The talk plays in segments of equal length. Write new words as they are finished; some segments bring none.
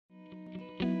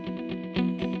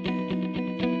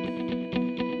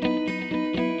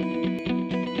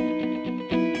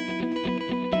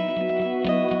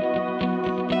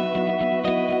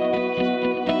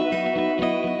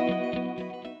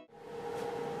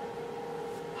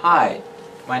Hi,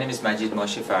 my name is Majid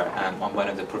Moshifar. I'm one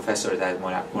of the professors at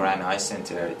Moran Eye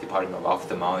Center, Department of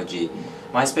Ophthalmology.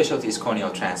 My specialty is corneal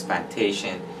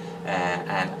transplantation,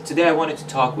 and today I wanted to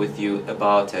talk with you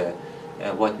about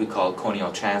what we call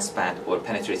corneal transplant or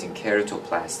penetrating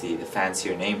keratoplasty, the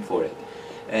fancier name for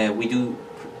it. We do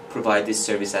provide this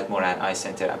service at Moran Eye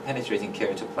Center, and penetrating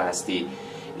keratoplasty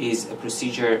is a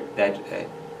procedure that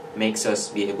makes us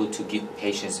be able to give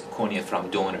patients cornea from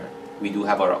donor. We do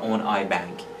have our own eye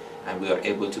bank, and we are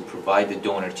able to provide the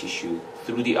donor tissue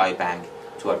through the eye bank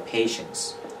to our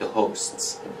patients, the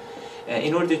hosts.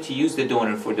 In order to use the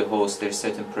donor for the host, there's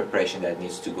certain preparation that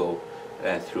needs to go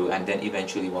through, and then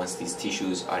eventually once these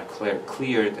tissues are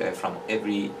cleared from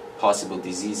every possible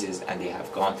diseases and they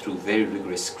have gone through very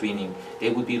rigorous screening,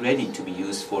 they would be ready to be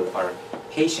used for our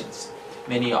patients.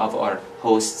 Many of our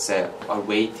hosts are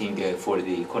waiting for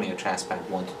the corneal transplant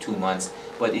 1 to 2 months,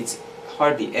 but it's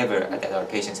hardly ever that our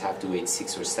patients have to wait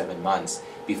 6 or 7 months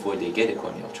before they get a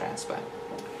corneal transplant.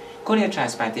 Corneal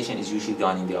transplantation is usually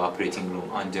done in the operating room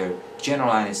under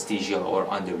general anesthesia or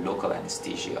under local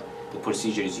anesthesia. The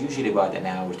procedure is usually about an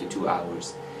hour to 2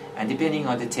 hours, and depending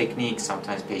on the technique,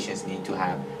 sometimes patients need to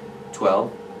have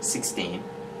 12, 16,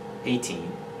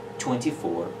 18,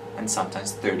 24, and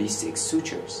sometimes 36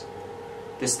 sutures.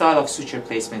 The style of suture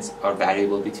placements are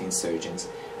variable between surgeons,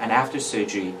 and after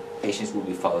surgery, patients will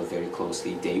be followed very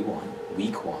closely day 1,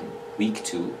 week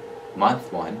 2,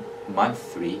 month 1,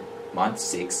 month 3, month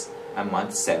 6, and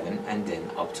month 7, and then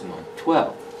up to month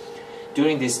 12.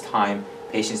 During this time,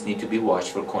 patients need to be watched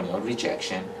for corneal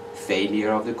rejection,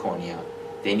 failure of the cornea.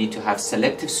 They need to have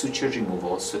selective suture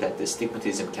removal so that the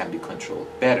astigmatism can be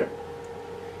controlled better.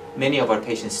 Many of our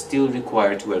patients still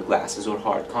require to wear glasses or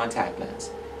hard contact lens.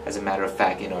 As a matter of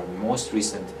fact, in our most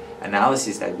recent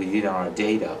analysis that we did on our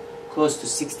data, close to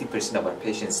 60% of our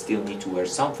patients still need to wear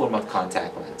some form of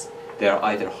contact lens. They are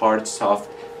either hard, soft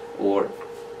or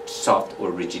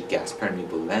rigid gas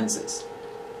permeable lenses.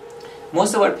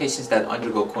 Most of our patients that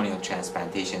undergo corneal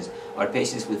transplantations are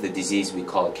patients with a disease we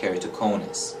call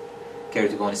keratoconus.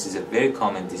 Keratoconus is a very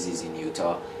common disease in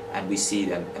Utah, and we see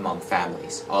them among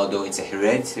families. Although it's a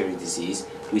hereditary disease,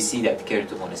 we see that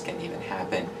keratoconus can even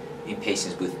happen in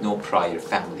patients with no prior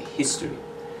family history.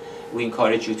 We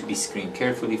encourage you to be screened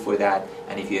carefully for that,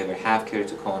 and if you ever have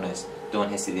keratoconus,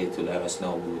 don't hesitate to let us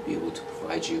know. We will be able to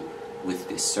provide you with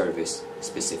this service,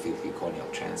 specifically corneal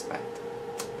transplant.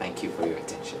 Thank you for your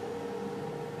attention.